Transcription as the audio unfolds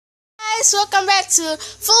guys, welcome back to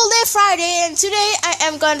Full Day Friday, and today I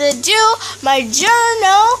am gonna do my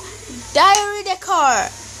journal diary decor.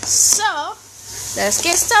 So let's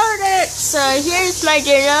get started. So here's my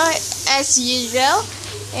journal as usual,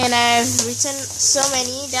 and I've written so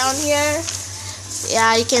many down here.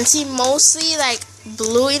 Yeah, you can see mostly like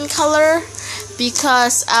blue in color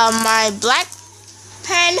because my black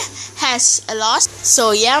pen has lost.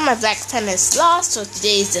 So yeah, my black pen is lost. So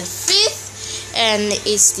today is the 5th and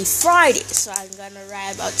it's the Friday, so I'm gonna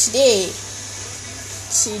write about today.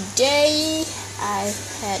 Today I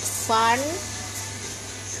had fun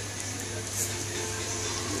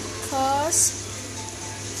because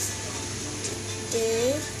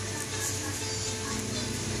today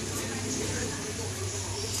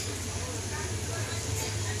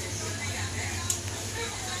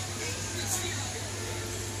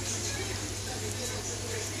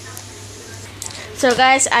so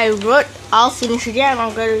guys, I wrote all finished today and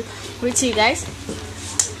I'm going to read to you guys.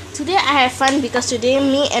 Today I have fun because today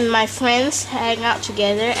me and my friends hang out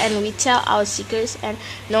together and we tell our secrets and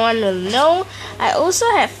no one will know. I also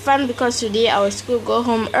have fun because today our school go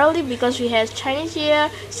home early because we have Chinese New Year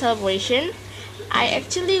celebration. I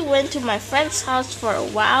actually went to my friend's house for a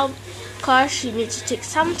while because she needs to take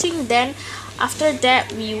something. Then after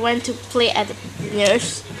that we went to play at the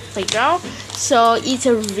nearest playground. So it's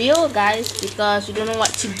a real guys because we don't know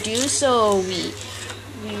what to do, so we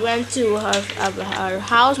went to her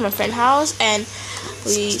house, my friend's house, and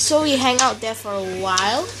we hang out there for a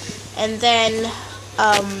while, and then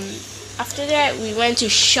after that we went to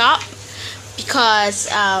shop because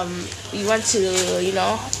we want to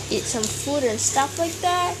eat some food and stuff like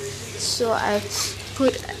that. So I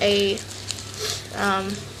put a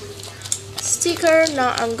sticker.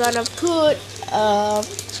 Now I'm gonna put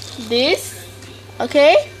this,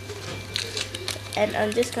 okay, and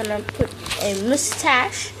I'm just gonna put a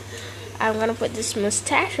mustache. I'm gonna put this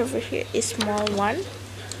mustache over here, a small one,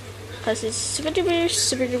 because it's super duper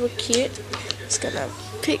cute. Just gonna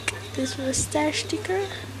pick this mustache sticker,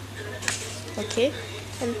 okay,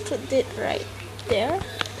 and put it right there,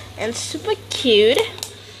 and super cute.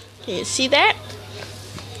 Can you see that?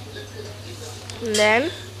 And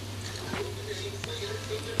then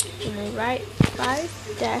I'm gonna write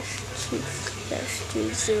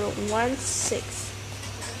 5-2-2016.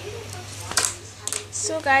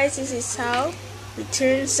 So guys, this is how it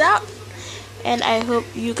turns out, and I hope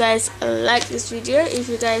you guys like this video. If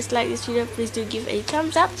you guys like this video, please do give a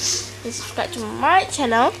thumbs up and subscribe to my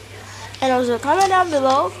channel, and also comment down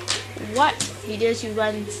below what videos you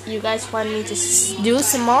guys want me to do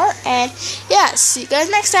some more. And yeah, see you guys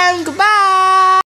next time. Goodbye.